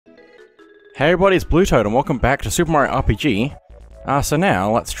Hey everybody, it's BlueToad and welcome back to Super Mario RPG. So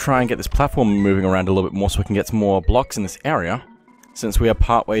now, let's try and get this platform moving around a little bit more so we can get some more blocks in this area, since we are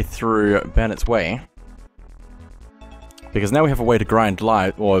partway through Bandit's Way. Because now we have a way to grind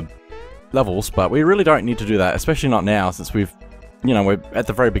levels, but we really don't need to do that, especially not now, since we're at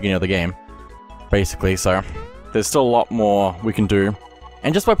the very beginning of the game, basically, so there's still a lot more we can do.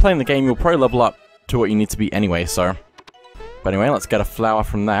 And just by playing the game, you'll probably level up to what you need to be anyway, so... But anyway, let's get a flower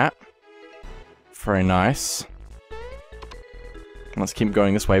from that. Very nice. Let's keep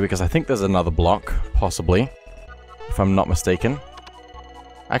going this way because I think there's another block, possibly. If I'm not mistaken.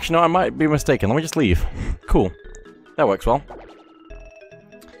 Actually, no, I might be mistaken. Let me just leave. Cool. That works well.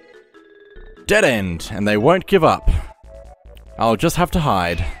 Dead end, and they won't give up. I'll just have to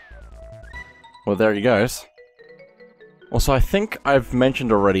hide. Well, there he goes. Also, I think I've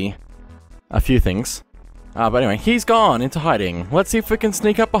mentioned already a few things. But anyway, he's gone into hiding. Let's see if we can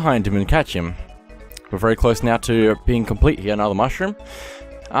sneak up behind him and catch him. We're very close now to being complete here, another mushroom.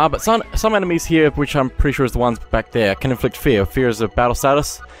 But some enemies here, which I'm pretty sure is the ones back there, can inflict fear. Fear is a battle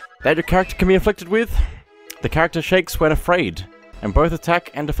status that your character can be inflicted with. The character shakes when afraid, and both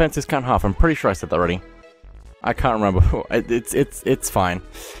attack and defense is cut in half. I'm pretty sure I said that already. I can't remember. It's fine.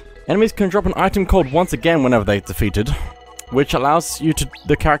 Enemies can drop an item called once again whenever they're defeated, which allows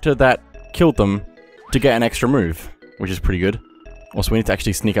the character that killed them to get an extra move, which is pretty good. Also, we need to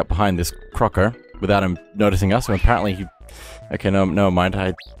actually sneak up behind this Croco without him noticing us, and apparently he... Okay, no, never mind,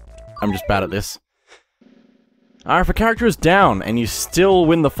 I'm just bad at this. If a character is down and you still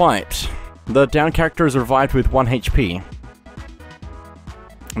win the fight, the down character is revived with 1 HP.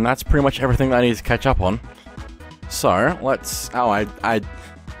 And that's pretty much everything that I need to catch up on. So, let's... Oh, I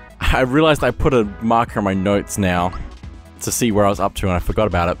realized I put a marker in my notes now to see where I was up to, and I forgot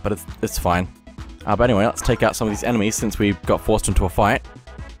about it, but it's fine. But anyway, let's take out some of these enemies since we got forced into a fight.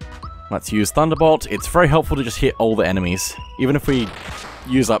 Let's use Thunderbolt. It's very helpful to just hit all the enemies, even if we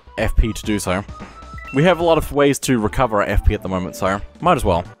use up FP to do so. We have a lot of ways to recover our FP at the moment, so might as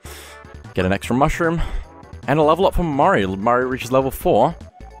well. Get an extra mushroom, and a level up from Mario. Mario reaches level 4,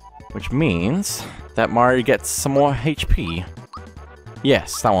 which means that Mario gets some more HP.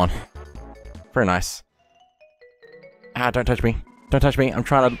 Yes, that one. Very nice. Don't touch me. Don't touch me. I'm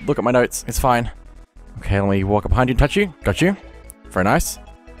trying to look at my notes. It's fine. Okay, let me walk up behind you and touch you. Got you. Very nice.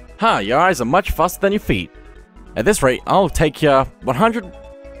 Ha, your eyes are much faster than your feet. At this rate, I'll take you 100...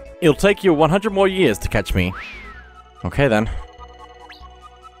 It'll take you 100 more years to catch me. Okay, then.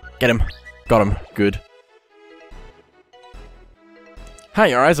 Get him. Got him. Good. Ha,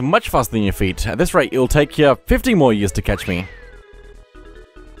 your eyes are much faster than your feet. At this rate, it'll take you 50 more years to catch me.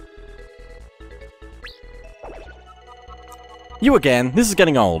 You again. This is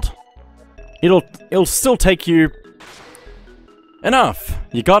getting old. It'll still take you... Enough!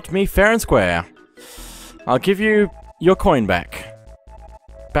 You got me fair and square. I'll give you your coin back.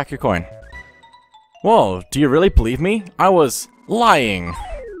 Back your coin. Whoa, do you really believe me? I was lying!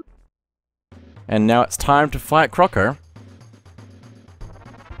 And now it's time to fight Croco.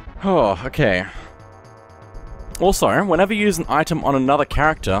 Oh, okay. Also, whenever you use an item on another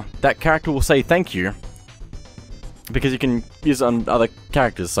character, that character will say thank you. Because you can use it on other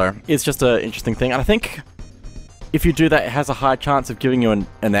characters, so it's just an interesting thing. And I think... if you do that, it has a high chance of giving you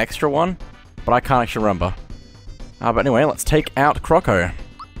an extra one, but I can't actually remember. But anyway, let's take out Croco.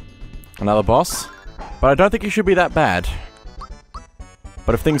 Another boss, but I don't think he should be that bad.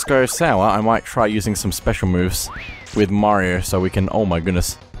 But if things go sour, I might try using some special moves with Mario so we can... Oh my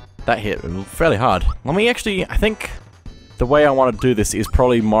goodness, that hit fairly hard. Let me actually... I think the way I want to do this is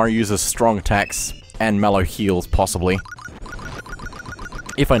probably Mario uses strong attacks and mellow heals, possibly.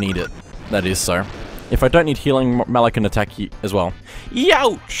 If I need it, that is so. If I don't need healing, Mallow can attack as well.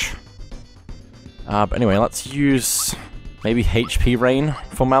 Youch! But anyway, let's use maybe HP Rain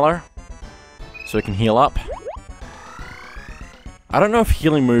for Mallow, so it can heal up. I don't know if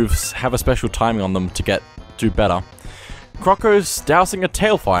healing moves have a special timing on them to do better. Croco's dousing a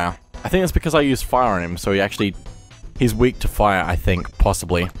tail fire. I think that's because I used fire on him, so he's weak to fire, I think,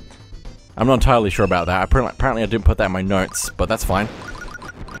 possibly. I'm not entirely sure about that. Apparently I didn't put that in my notes, but that's fine.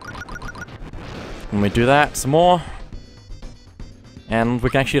 Let me do that some more. And we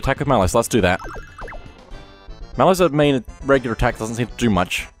can actually attack with Mallow, so let's do that. Mallow's main regular attack doesn't seem to do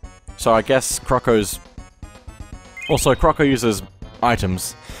much. So I guess Croco's... Also, Croco uses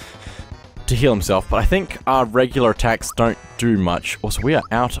items to heal himself, but I think our regular attacks don't do much. Also, we are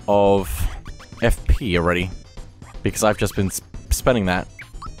out of FP already, because I've just been spending that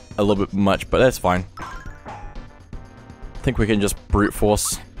a little bit much, but that's fine. I think we can just brute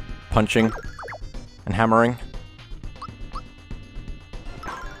force punching and hammering.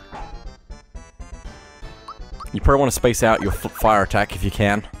 You probably want to space out your fire attack if you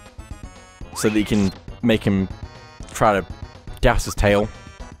can, so that you can make him try to douse his tail.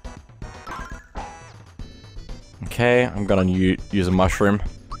 Okay, I'm gonna use a mushroom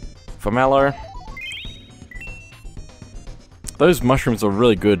for Mallow. Those mushrooms are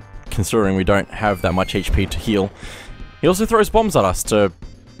really good, considering we don't have that much HP to heal. He also throws bombs at us to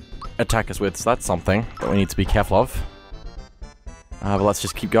attack us with, so that's something that we need to be careful of. But let's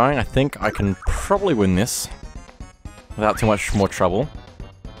just keep going. I think I can probably win this without too much more trouble.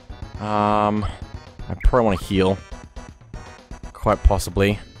 I probably want to heal. Quite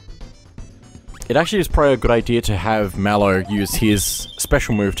possibly. It actually is probably a good idea to have Mallow use his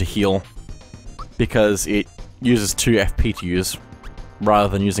special move to heal, because it uses 2 FP to use, rather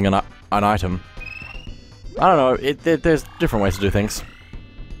than using an item. I don't know, there's different ways to do things.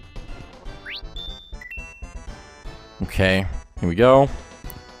 Okay, here we go.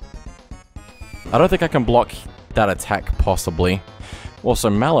 I don't think I can block that attack, possibly. Also,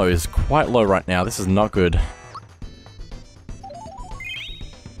 Mallow is quite low right now, this is not good.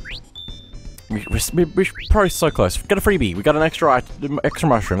 We're probably so close. Get a freebie. We got an extra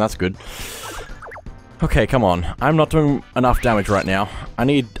mushroom. That's good. Okay, come on. I'm not doing enough damage right now.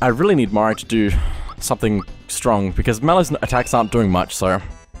 I really need Mario to do something strong, because Mallow's attacks aren't doing much, so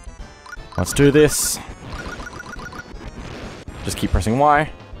let's do this. Just keep pressing Y.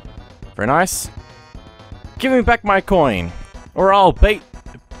 Very nice. Give me back my coin, or I'll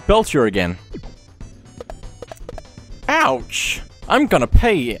belt you again. Ouch! I'm gonna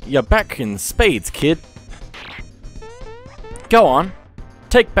pay you back in spades, kid. Go on.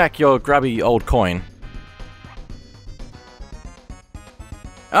 Take back your grubby old coin.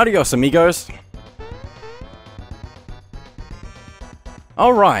 Adios, amigos.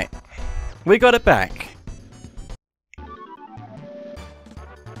 Alright. We got it back. So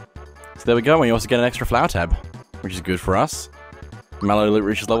there we go, and you also get an extra flower tab, which is good for us. Mallow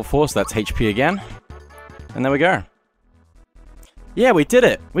reaches level 4, so that's HP again. And there we go. Yeah, we did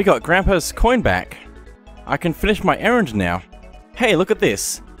it! We got Grandpa's coin back. I can finish my errand now. Hey, look at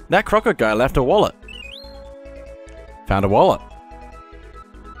this! That Croco guy left a wallet. Found a wallet.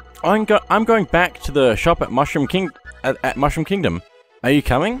 I'm going back to the shop at Mushroom Kingdom. Are you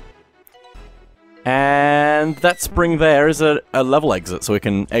coming? And that spring there is a level exit, so we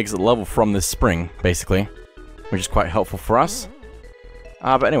can exit the level from this spring, basically. Which is quite helpful for us.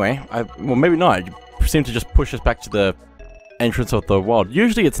 But anyway, well, maybe not. You seem to just push us back to the entrance of the world.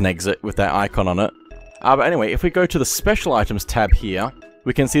 Usually it's an exit with that icon on it. But anyway, if we go to the special items tab here,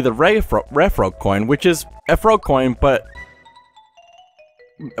 we can see the rare frog coin, which is a frog coin, but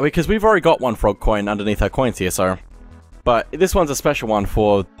because we've already got one frog coin underneath our coins here, so. But this one's a special one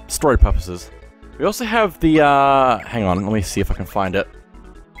for story purposes. We also have the, hang on, let me see if I can find it.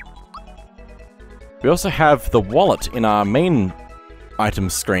 We also have the wallet in our main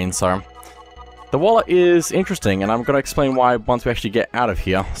items screen, so. The wallet is interesting, and I'm going to explain why once we actually get out of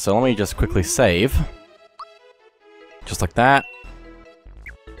here. So let me just quickly save. Just like that.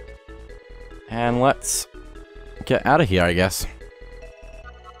 And let's get out of here, I guess.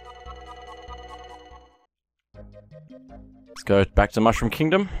 Let's go back to Mushroom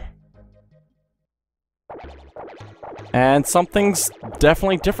Kingdom. And something's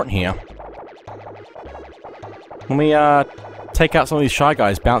definitely different here. Let me take out some of these Shy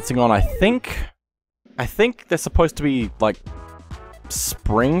Guys bouncing on, I think they're supposed to be, like,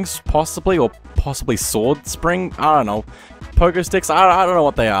 springs, possibly, or possibly sword spring? I don't know. Pogo sticks? I don't know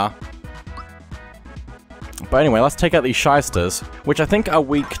what they are. But anyway, let's take out these Shysters, which I think are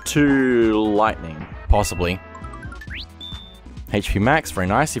weak to lightning, possibly. HP max, very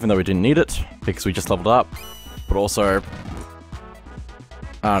nice, even though we didn't need it, because we just leveled up. But also,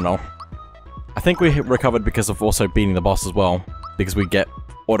 I don't know. I think we recovered because of also beating the boss as well, because we get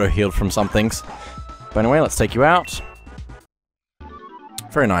auto-healed from some things. But anyway, let's take you out.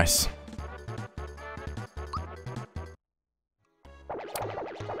 Very nice.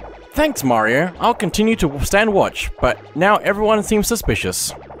 Thanks, Mario. I'll continue to stand watch, but now everyone seems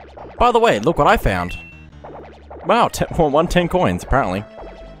suspicious. By the way, look what I found. Wow, 110 coins, apparently.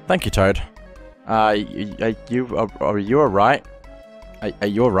 Thank you, Toad. Are you alright? Are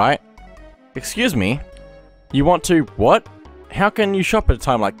you alright? Excuse me? You want to what? How can you shop at a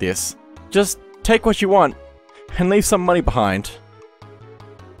time like this? Just take what you want, and leave some money behind.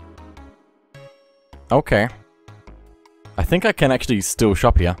 Okay. I think I can actually still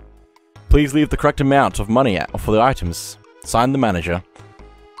shop here. Please leave the correct amount of money for the items. Sign the manager.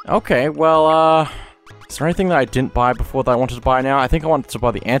 Okay, well, is there anything that I didn't buy before that I wanted to buy now? I think I wanted to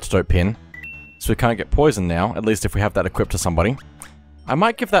buy the antidote pin, so we can't get poisoned now, at least if we have that equipped to somebody. I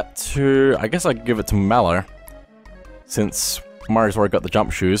might give that to... I guess I'd give it to Mallow. since Mario's already got the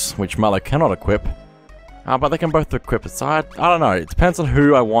jump shoes, which Mallow cannot equip. But they can both equip it, so I don't know. It depends on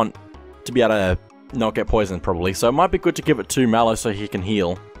who I want to be able to not get poisoned, probably. So it might be good to give it to Mallow so he can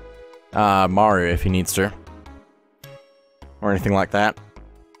heal Mario if he needs to. Or anything like that.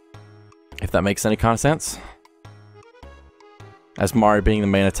 If that makes any kind of sense. As Mario being the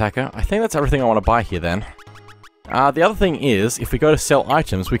main attacker. I think that's everything I want to buy here then. The other thing is, if we go to sell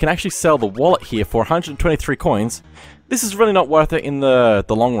items, we can actually sell the wallet here for 123 coins. This is really not worth it in the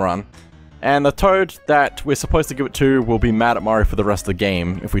long run. And the Toad that we're supposed to give it to will be mad at Mario for the rest of the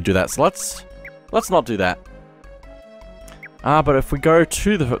game if we do that. So let's not do that. But if we go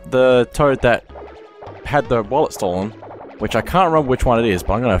to the Toad that had the wallet stolen, which I can't remember which one it is,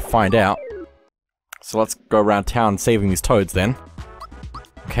 but I'm going to find out. So let's go around town saving these Toads then.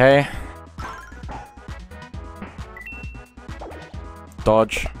 Okay.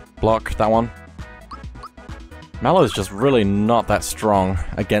 Dodge. Block. That one. Mallow is just really not that strong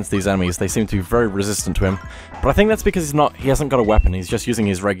against these enemies. They seem to be very resistant to him. But I think that's because he hasn't got a weapon. He's just using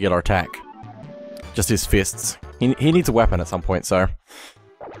his regular attack. Just his fists. He needs a weapon at some point, so...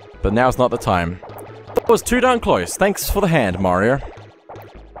 But now's not the time. That was too darn close. Thanks for the hand, Mario.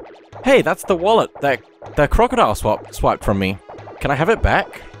 Hey, that's the wallet that the crocodile swiped from me. Can I have it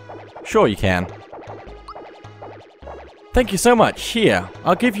back? Sure you can. Thank you so much. Here,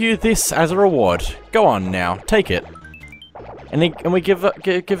 I'll give you this as a reward. Go on now, take it. And he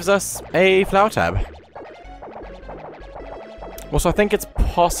gives us a flower tab. Also, I think it's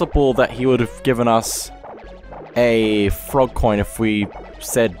possible that he would have given us a frog coin if we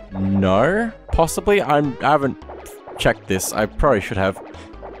said no. Possibly. I haven't checked this. I probably should have.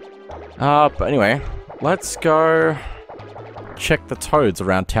 But anyway, let's go check the Toads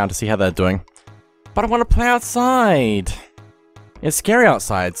around town to see how they're doing. But I want to play outside! It's scary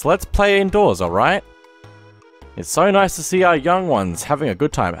outside, so let's play indoors, alright? It's so nice to see our young ones having a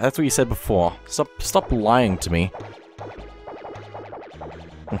good time. That's what you said before. Stop lying to me.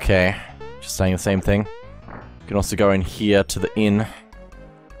 Okay, just saying the same thing. We can also go in here to the inn,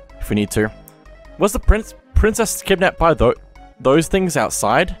 if we need to. Was the princess kidnapped by those things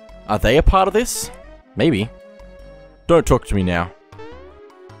outside? Are they a part of this? Maybe. Don't talk to me now.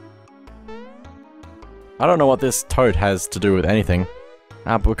 I don't know what this Toad has to do with anything.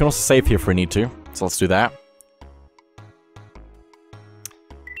 But we can also save here if we need to. So let's do that.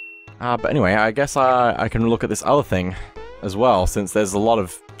 But anyway, I guess I can look at this other thing as well, since there's a lot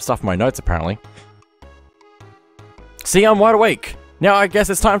of stuff in my notes apparently. See, I'm wide awake! Now I guess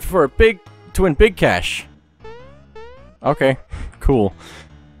it's time for to win big cash. Okay, cool.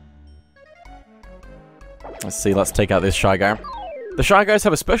 Let's see, let's take out this Shy Guy. The Shy Guys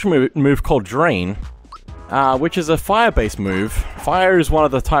have a special move called Drain, which is a fire-based move. Fire is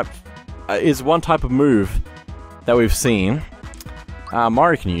one type of move that we've seen.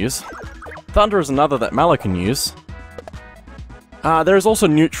 Mario can use. Thunder is another that Mallow can use. There is also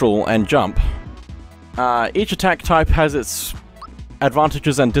Neutral and Jump. Each attack type has its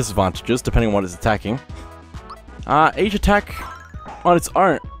advantages and disadvantages, depending on what it's attacking. Each attack on its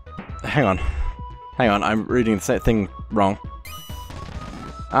own... Hang on, I'm reading the same thing wrong.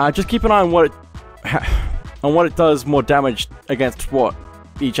 Just keep an eye on what it does more damage against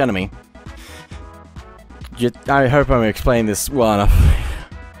each enemy. I hope I'm explaining this well enough.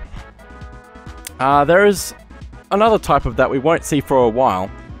 There is another type of that we won't see for a while.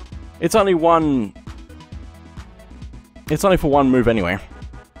 It's only for one move anyway.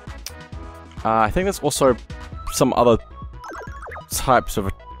 I think there's also some other types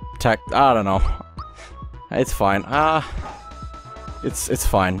of attack. I don't know. It's fine. It's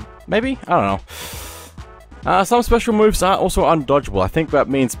fine. Maybe? I don't know. Some special moves are also undodgeable. I think that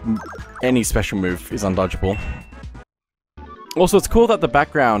means any special move is undodgeable. Also, it's cool that the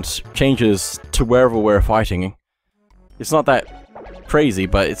background changes to wherever we're fighting. It's not that crazy,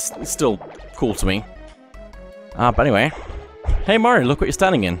 but it's still cool to me. But anyway. Hey Mario, look what you're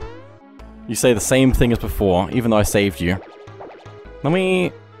standing in. You say the same thing as before, even though I saved you. Let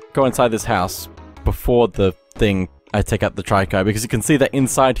me go inside this house before the thing I take out the Trico, because you can see that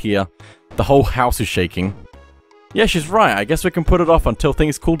inside here, the whole house is shaking. Yeah, she's right. I guess we can put it off until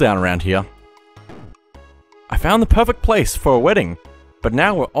things cool down around here. I found the perfect place for a wedding, but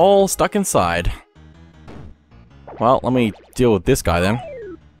now we're all stuck inside. Well, let me deal with this guy then.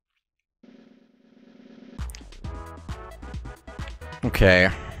 Okay.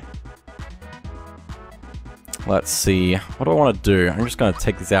 Let's see. What do I want to do? I'm just going to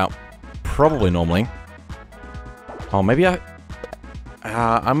take this out probably normally. Oh, maybe I'm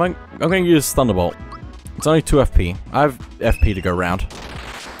going to use Thunderbolt. It's only 2 FP. I have FP to go around.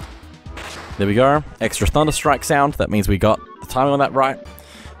 There we go. Extra Thunder Strike sound. That means we got the timing on that right.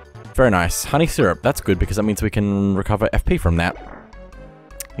 Very nice. Honey Syrup. That's good because that means we can recover FP from that.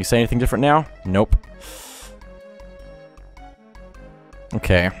 You say anything different now? Nope.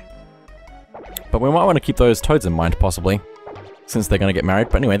 Okay. But we might want to keep those toads in mind, possibly. Since they're going to get married.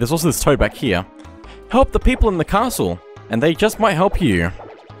 But anyway, there's also this toad back here. Help the people in the castle! And they just might help you.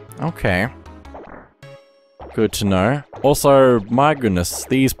 Okay. Good to know. Also, my goodness,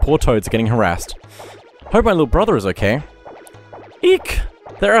 these poor toads are getting harassed. Hope my little brother is okay. Eek!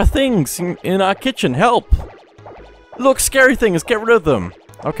 There are things in our kitchen, help! Look, scary things, get rid of them!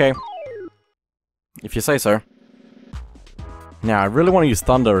 Okay. If you say so. Now, I really want to use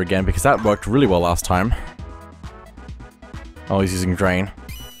Thunder again, because that worked really well last time. Oh, he's using Drain.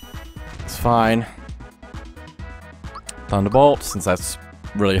 It's fine. Thunderbolt, since that's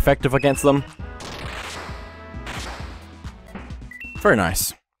really effective against them. Very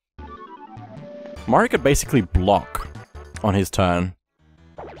nice. Mario could basically block on his turn.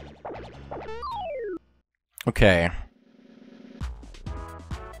 Okay.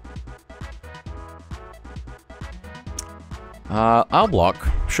 I'll block.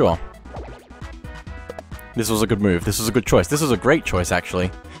 Sure. This was a good move. This was a good choice. This was a great choice, actually.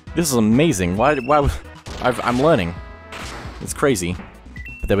 This is amazing. Why I'm learning. It's crazy.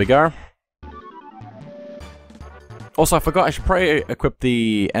 But there we go. Also, I forgot I should probably equip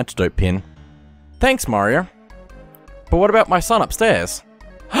the antidote pin. Thanks, Mario. But what about my son upstairs?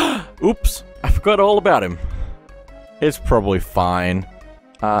 Oops, I forgot all about him. It's probably fine.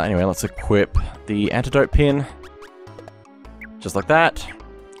 Anyway, let's equip the antidote pin. Just like that.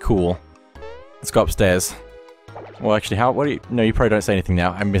 Cool. Let's go upstairs. Well, actually, what do you... No, you probably don't say anything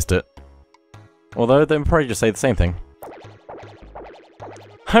now. I missed it. Although, they'll probably just say the same thing.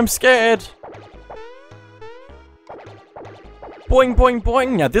 I'm scared! Boing, boing,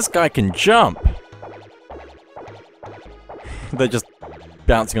 boing! Now this guy can jump! They're just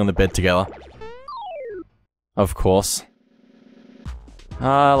bouncing on the bed together. Of course.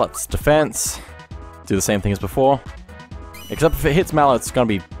 Let's defense. Do the same thing as before. Except if it hits Mallow, it's gonna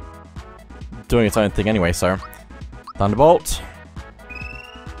be doing its own thing anyway, so... Thunderbolt.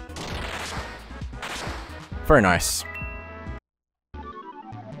 Very nice.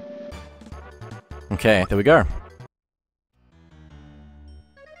 Okay, there we go.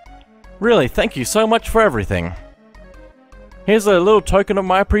 Really, thank you so much for everything. Here's a little token of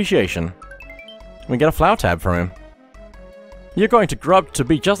my appreciation. We get a flower tab from him. You're going to grow up to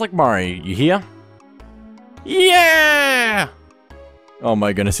be just like Mario, you hear? Yeah! Oh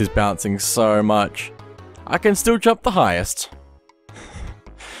my goodness, he's bouncing so much. I can still jump the highest.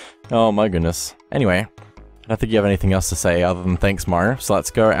 Oh my goodness. Anyway, I don't think you have anything else to say other than thanks, Mario. So let's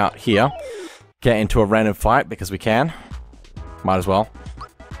go out here. Get into a random fight because we can. Might as well.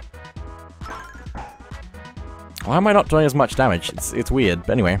 Why am I not doing as much damage? It's weird, but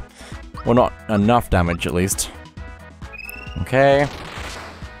anyway. Well, not enough damage, at least. Okay.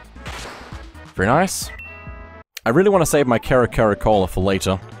 Very nice. I really want to save my Kara Cola for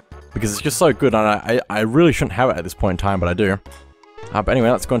later. Because it's just so good, and I really shouldn't have it at this point in time, but I do. But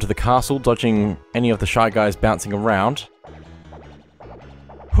anyway, let's go into the castle, dodging any of the shy guys bouncing around.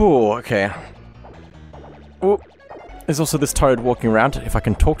 Ooh, okay. Ooh. There's also this toad walking around. If I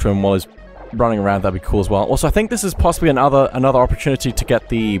can talk to him while he's running around, that'd be cool as well. Also, I think this is possibly another opportunity to get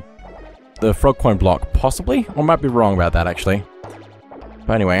the frog coin block, possibly? Or I might be wrong about that, actually.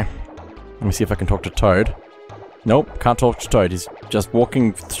 But anyway, let me see if I can talk to Toad. Nope, can't talk to Toad. He's just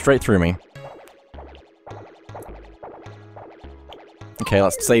walking straight through me. Okay,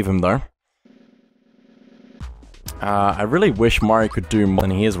 let's save him, though. I really wish Mario could do more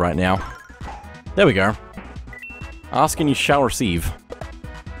than he is right now. There we go. Ask and you shall receive.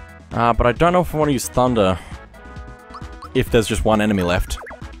 But I don't know if I want to use Thunder if there's just one enemy left.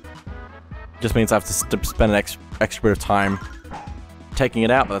 Just means I have to spend an extra bit of time taking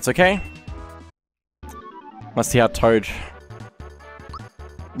it out, but that's okay. Let's see how Toad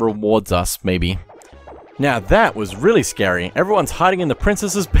rewards us, maybe. Now that was really scary. Everyone's hiding in the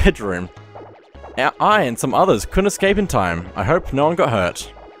princess's bedroom. I and some others couldn't escape in time. I hope no one got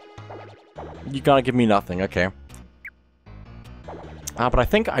hurt. You gotta give me nothing, okay. But I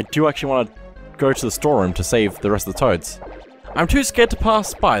think I do actually want to go to the storeroom to save the rest of the toads. I'm too scared to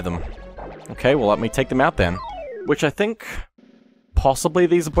pass by them. Okay, well let me take them out then. Which I think... possibly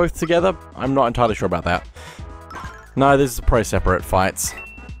these are both together? I'm not entirely sure about that. No, this is probably separate fights.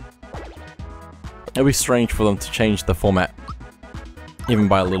 It'd be strange for them to change the format. Even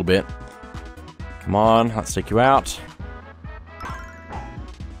by a little bit. Come on, let's take you out.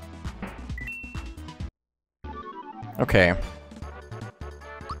 Okay.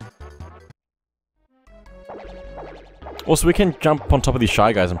 Also, we can jump on top of these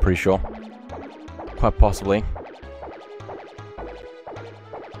Shy Guys, I'm pretty sure. Quite possibly.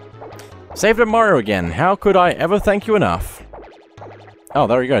 Saved at Mario again. How could I ever thank you enough? Oh,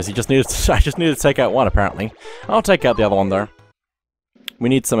 there he goes. He just needed to, I just needed to take out one, apparently. I'll take out the other one, though. We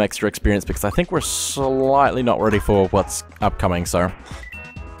need some extra experience because I think we're slightly not ready for what's upcoming, so...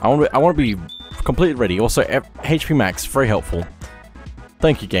 I want to be completely ready. Also, HP max, very helpful.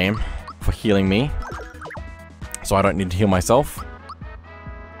 Thank you, game, for healing me. So I don't need to heal myself.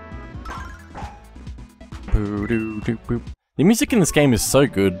 The music in this game is so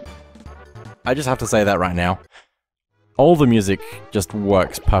good. I just have to say that right now. All the music just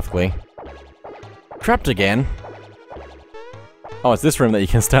works perfectly. Trapped again. Oh, it's this room that you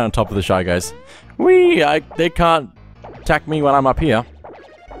can stand on top of the Shy Guys. Whee! They can't attack me when I'm up here.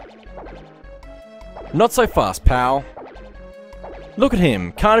 Not so fast, pal. Look at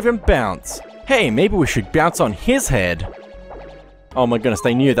him, can't even bounce. Hey, maybe we should bounce on his head. Oh my goodness,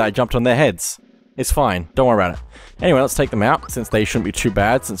 they knew that I jumped on their heads. It's fine, don't worry about it. Anyway, let's take them out, since they shouldn't be too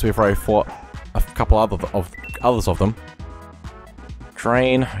bad, since we've already fought a couple others of them.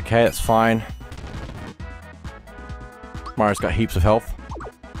 Drain, okay, that's fine. Mario's got heaps of health.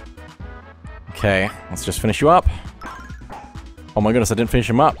 Okay, let's just finish you up. Oh my goodness, I didn't finish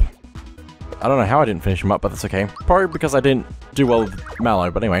him up. I don't know how I didn't finish him up, but that's okay. Probably because I didn't do well with Mallow,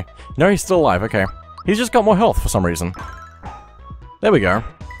 but anyway. No, he's still alive, okay. He's just got more health for some reason. There we go.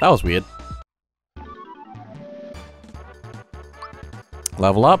 That was weird.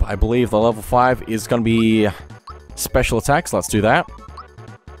 Level up. I believe the level 5 is going to be special attacks. Let's do that.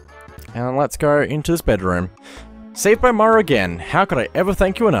 And let's go into this bedroom. Saved by Mario again. How could I ever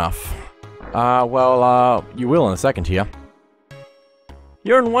thank you enough? You will in a second here.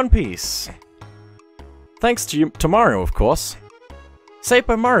 You're in one piece. Thanks to Mario, of course. Saved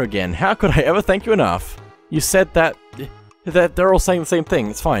by Mario again. How could I ever thank you enough? You said that they're all saying the same thing.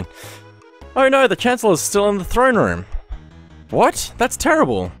 It's fine. Oh no, the Chancellor's still in the throne room. What? That's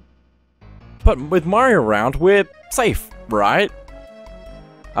terrible. But with Mario around, we're safe, right?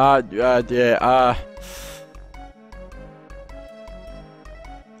 Yeah,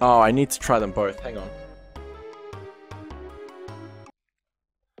 Oh, I need to try them both. Hang on.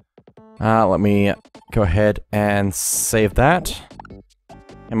 Let me go ahead and save that.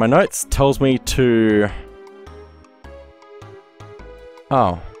 And my notes tells me to...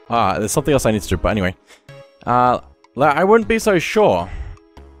 Oh. There's something else I need to do, but anyway. I wouldn't be so sure.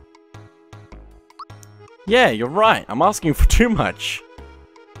 Yeah, you're right. I'm asking for too much.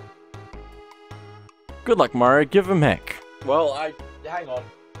 Good luck, Mario. Give him heck. Well, hang on.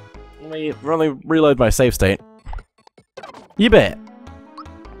 Let me reload my save state. You bet.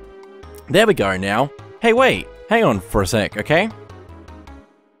 There we go now. Hey, wait. Hang on for a sec, okay?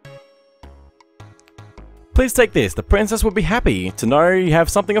 Please take this. The princess would be happy to know you have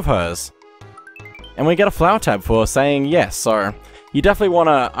something of hers. And we get a flower tab for saying yes, so you definitely want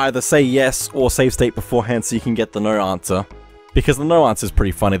to either say yes or save state beforehand so you can get the no answer. Because the no answer is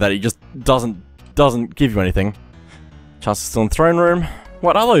pretty funny, that it just doesn't give you anything. Chancellor's still in the throne room.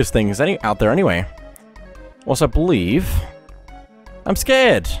 What are those things out there anyway? Also, I believe... I'm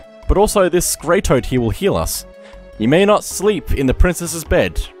scared! But also, this BlueToad here will heal us. You may not sleep in the princess's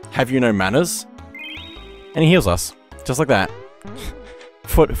bed. Have you no manners? And he heals us. Just like that.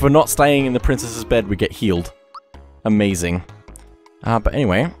 For not staying in the princess's bed, we get healed. Amazing. But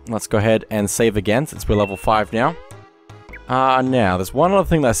anyway, let's go ahead and save again, since we're level 5 now. Now, there's one other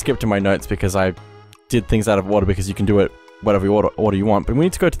thing that I skipped in my notes because I did things out of order, because you can do it whatever order you want, but we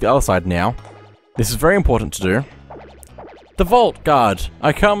need to go to the other side now. This is very important to do. The vault guard!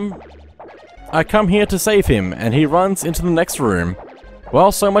 I come here to save him, and he runs into the next room.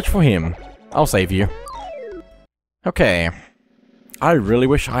 Well, so much for him. I'll save you. Okay. I really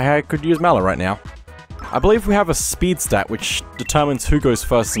wish I could use Mallow right now. I believe we have a speed stat which determines who goes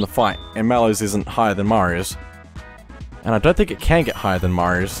first in the fight, and Mallow's isn't higher than Mario's. And I don't think it can get higher than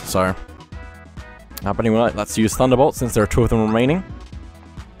Mario's, so... but anyway, let's use Thunderbolt since there are 2 of them remaining.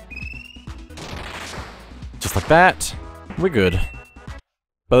 Just like that. We're good.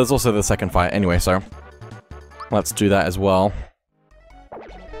 But there's also the second fight anyway, so... let's do that as well.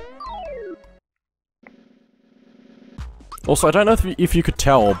 Also, I don't know if you could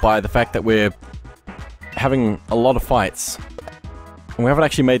tell by the fact that we're having a lot of fights. And we haven't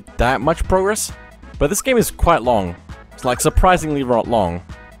actually made that much progress. But this game is quite long. It's like surprisingly long.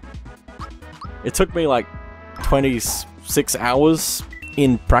 It took me like 26 hours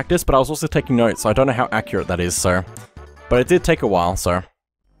in practice, but I was also taking notes, so I don't know how accurate that is, so... But it did take a while, so...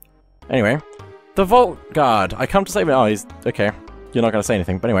 Anyway. The Vault Guard! I come to save him. Oh, he's... okay. You're not gonna say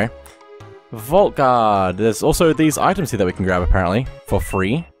anything, but anyway. Vault Guard. There's also these items here that we can grab, apparently, for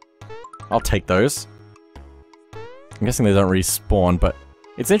free. I'll take those. I'm guessing they don't respawn, but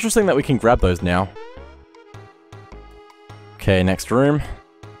it's interesting that we can grab those now. Okay, next room.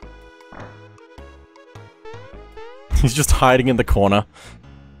 He's just hiding in the corner.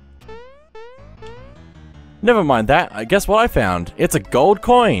 Never mind that. I guess what I found? It's a gold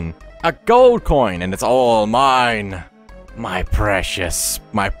coin! A gold coin! And it's all mine! My precious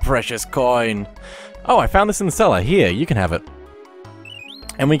coin! Oh, I found this in the cellar. Here, you can have it.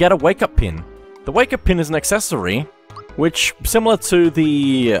 And we get a wake-up pin. The wake-up pin is an accessory, which, similar to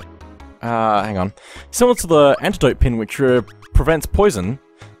the... hang on. Similar to the antidote pin, which prevents poison,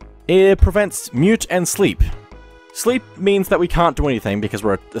 it prevents mute and sleep. Sleep means that we can't do anything because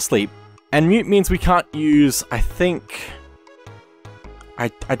we're asleep, and mute means we can't use, I think...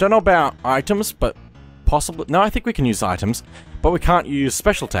 I don't know about items, but possibly... No, I think we can use items, but we can't use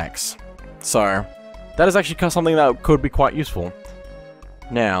special attacks. So, that is actually something that could be quite useful.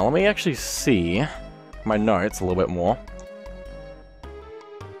 Now, let me actually see my notes a little bit more.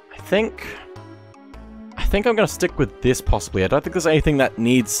 I think I'm going to stick with this, possibly. I don't think there's anything that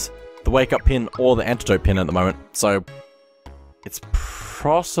needs the wake-up pin or the antidote pin at the moment, so it's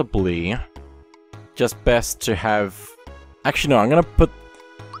possibly just best to have... Actually, no, I'm going to put...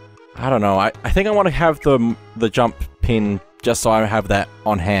 I don't know, I think I want to have the jump pin just so I have that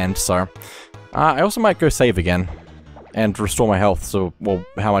on hand, so... I also might go save again and restore my health, so, well,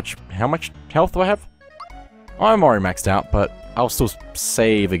 how much health do I have? I'm already maxed out, but I'll still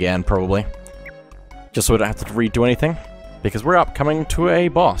save again, probably. Just so I don't have to redo anything, because we're upcoming to a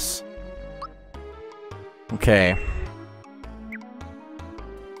boss. Okay.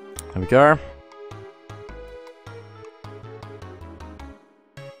 There we go.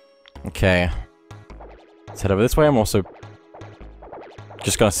 Okay. Let's head over this way. I'm also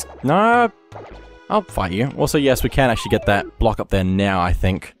just gonna... No! I'll fight you. Also, yes, we can actually get that block up there now, I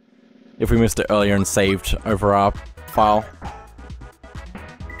think. If we missed it earlier and saved over our file.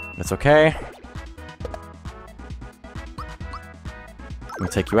 That's okay. Let me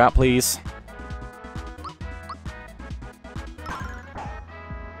take you out, please.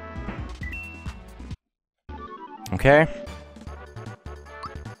 Okay.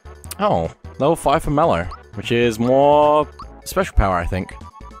 Oh, level 5 for Mallow, which is more special power, I think.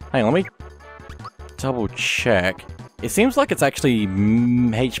 Hang on, let me double check. It seems like it's actually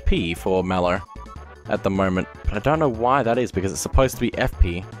HP for Mallow at the moment, but I don't know why that is, because it's supposed to be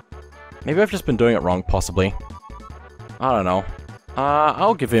FP. Maybe I've just been doing it wrong, possibly. I don't know.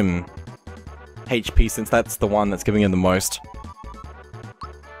 I'll give him HP since that's the one that's giving him the most.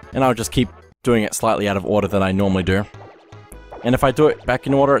 And I'll just keep doing it slightly out of order than I normally do. And if I do it back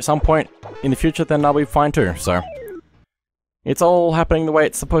in order at some point in the future, then I'll be fine too, so... It's all happening the way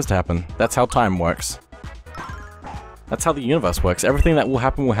it's supposed to happen. That's how time works. That's how the universe works. Everything that will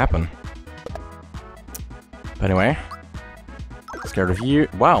happen will happen. But anyway... Scared of you.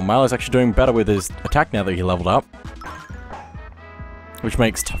 Wow, Milo's actually doing better with his attack now that he leveled up. Which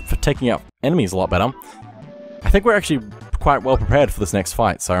makes for taking out enemies a lot better. I think we're actually quite well prepared for this next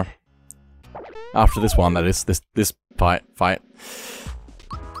fight, so... After this one, that is. This fight.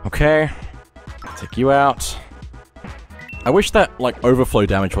 Okay. Take you out. I wish that, like, overflow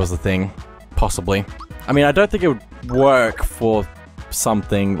damage was the thing. Possibly. I mean, I don't think it would work for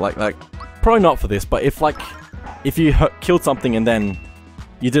something like probably not for this, but if you killed something and then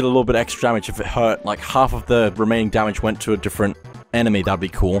you did a little bit extra damage, if it hurt, like, half of the remaining damage went to a different enemy, that'd be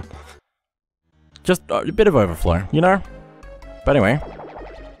cool. Just a bit of overflow, you know? But anyway.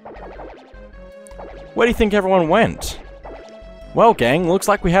 Where do you think everyone went? Well, gang, looks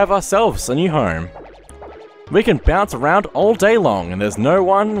like we have ourselves a new home. We can bounce around all day long, and there's no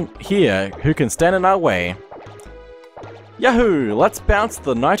one here who can stand in our way. Yahoo! Let's bounce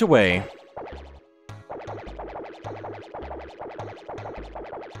the night away.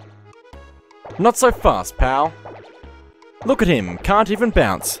 Not so fast, pal. Look at him, can't even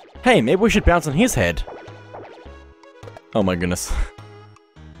bounce. Hey, maybe we should bounce on his head. Oh my goodness.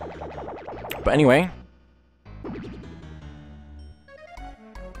 But anyway...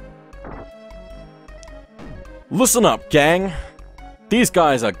 Listen up, gang! These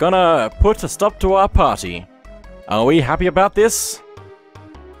guys are gonna put a stop to our party. Are we happy about this?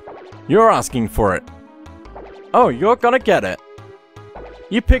 You're asking for it. Oh, you're gonna get it.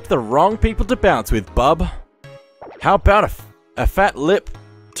 You picked the wrong people to bounce with, bub. How about a fat lip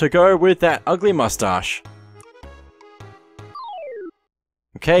to go with that ugly mustache?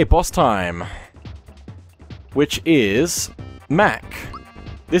 Okay, boss time. Which is... Mac.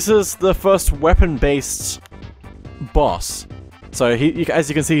 This is the first weapon-based... boss. So as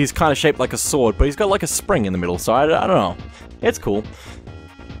you can see, he's kind of shaped like a sword, but he's got like a spring in the middle, so I don't know. It's cool.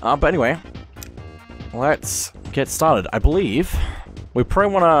 But anyway, let's get started. I believe we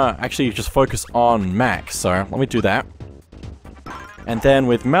probably want to actually just focus on Mac, so let me do that. And then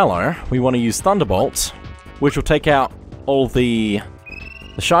with Mallow, we want to use Thunderbolt, which will take out all the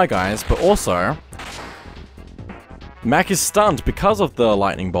Shy Guys, but also Mac is stunned because of the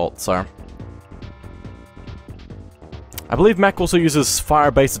Lightning Bolt, so I believe Mac also uses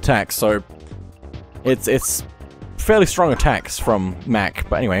fire-based attacks, so it's fairly strong attacks from Mac,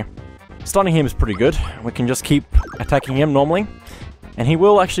 but anyway, stunning him is pretty good. We can just keep attacking him normally, and he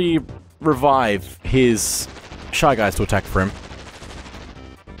will actually revive his Shy Guys to attack for him.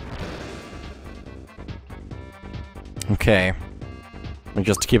 Okay, and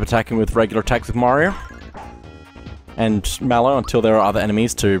just keep attacking with regular attacks with Mario and Mallow until there are other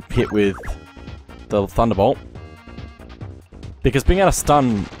enemies to hit with the Thunderbolt. Because being able to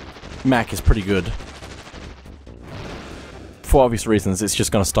stun Mac is pretty good. For obvious reasons, it's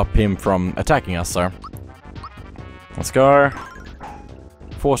just going to stop him from attacking us, so let's go.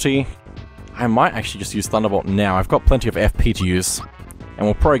 40. I might actually just use Thunderbolt now. I've got plenty of FP to use, and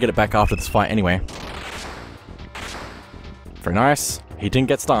we'll probably get it back after this fight anyway. Very nice. He didn't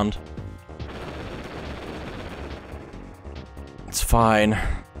get stunned. It's fine.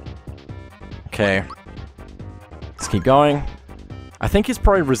 Okay. Let's keep going. I think he's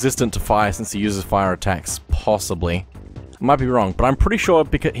probably resistant to fire since he uses fire attacks. Possibly. I might be wrong, but I'm pretty sure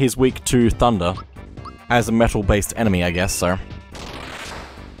because he's weak to thunder as a metal-based enemy, I guess, so.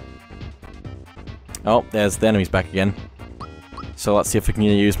 Oh, there's the enemies back again. So let's see if we can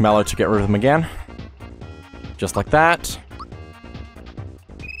use Mallow to get rid of them again. Just like that.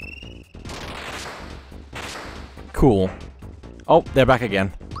 Cool. Oh, they're back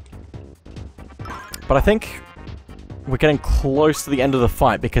again. But I think we're getting close to the end of the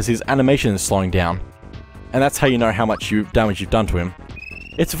fight because his animation is slowing down. And that's how you know how much damage you've done to him.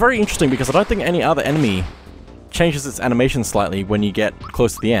 It's very interesting because I don't think any other enemy changes its animation slightly when you get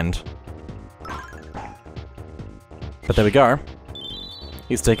close to the end. But there we go.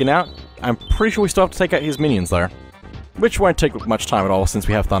 He's taken out. I'm pretty sure we still have to take out his minions though. Which won't take much time at all since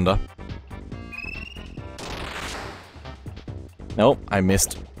we have Thunder. Nope, I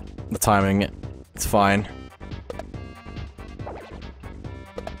missed the timing. It's fine.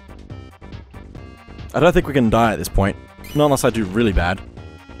 I don't think we can die at this point. Not unless I do really bad.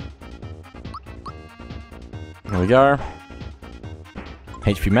 There we go.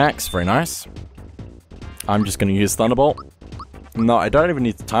 HP max, very nice. I'm just going to use Thunderbolt. No, I don't even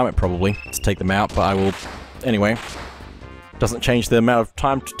need to time it probably to take them out, but I will anyway. Doesn't change the amount of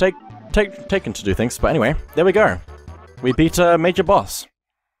time to taken to do things, but anyway, there we go. We beat a major boss.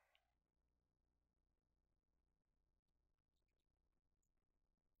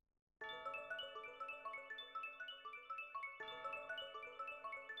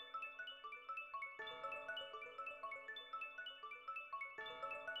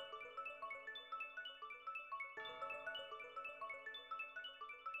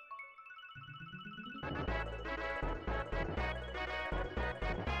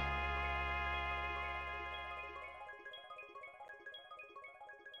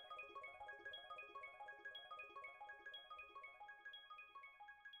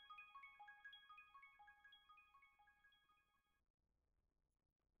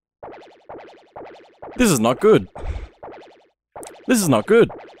 This is not good. This is not good.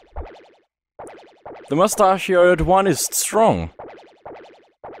 The mustachioed one is strong.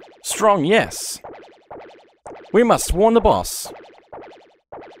 Strong, yes. We must warn the boss.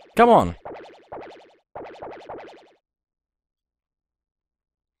 Come on.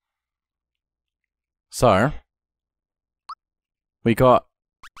 So, we got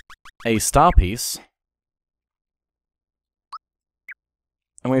a star piece.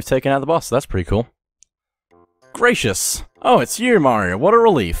 And we've taken out the boss, so that's pretty cool. Gracious! Oh, it's you, Mario, what a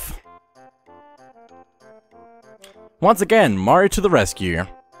relief. Once again, Mario to the rescue.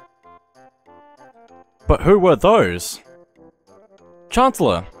 But who were those?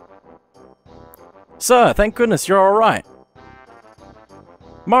 Chancellor! Sir, thank goodness you're alright.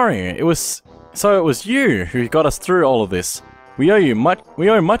 Mario, it was you who got us through all of this. We owe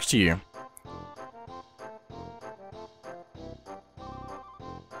much to you.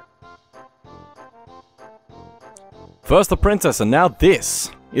 First the princess and now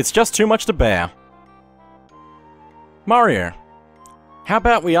this. It's just too much to bear. Mario, how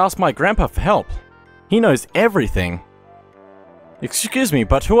about we ask my grandpa for help? He knows everything. Excuse me,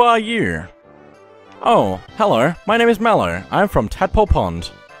 but who are you? Oh, hello, my name is Mallow. I'm from Tadpole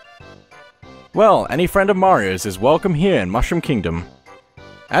Pond. Well, any friend of Mario's is welcome here in Mushroom Kingdom.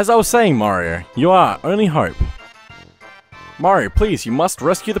 As I was saying, Mario, you are our only hope. Mario, please, you must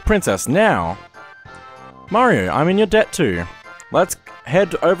rescue the princess now. Mario, I'm in your debt too. Let's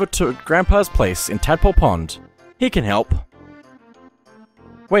head over to Grandpa's place in Tadpole Pond. He can help.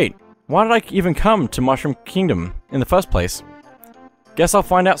 Wait, why did I even come to Mushroom Kingdom in the first place? Guess I'll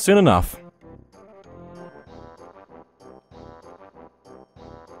find out soon enough.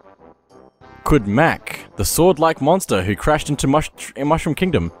 Could Mac, the sword-like monster who crashed into Mushroom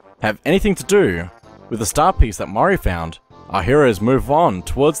Kingdom, have anything to do with the star piece that Mario found? Our heroes move on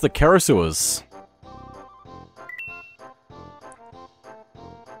towards the Kerosewers.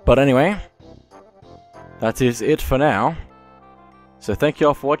 But anyway, that is it for now. So thank you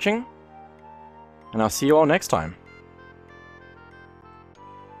all for watching, and I'll see you all next time.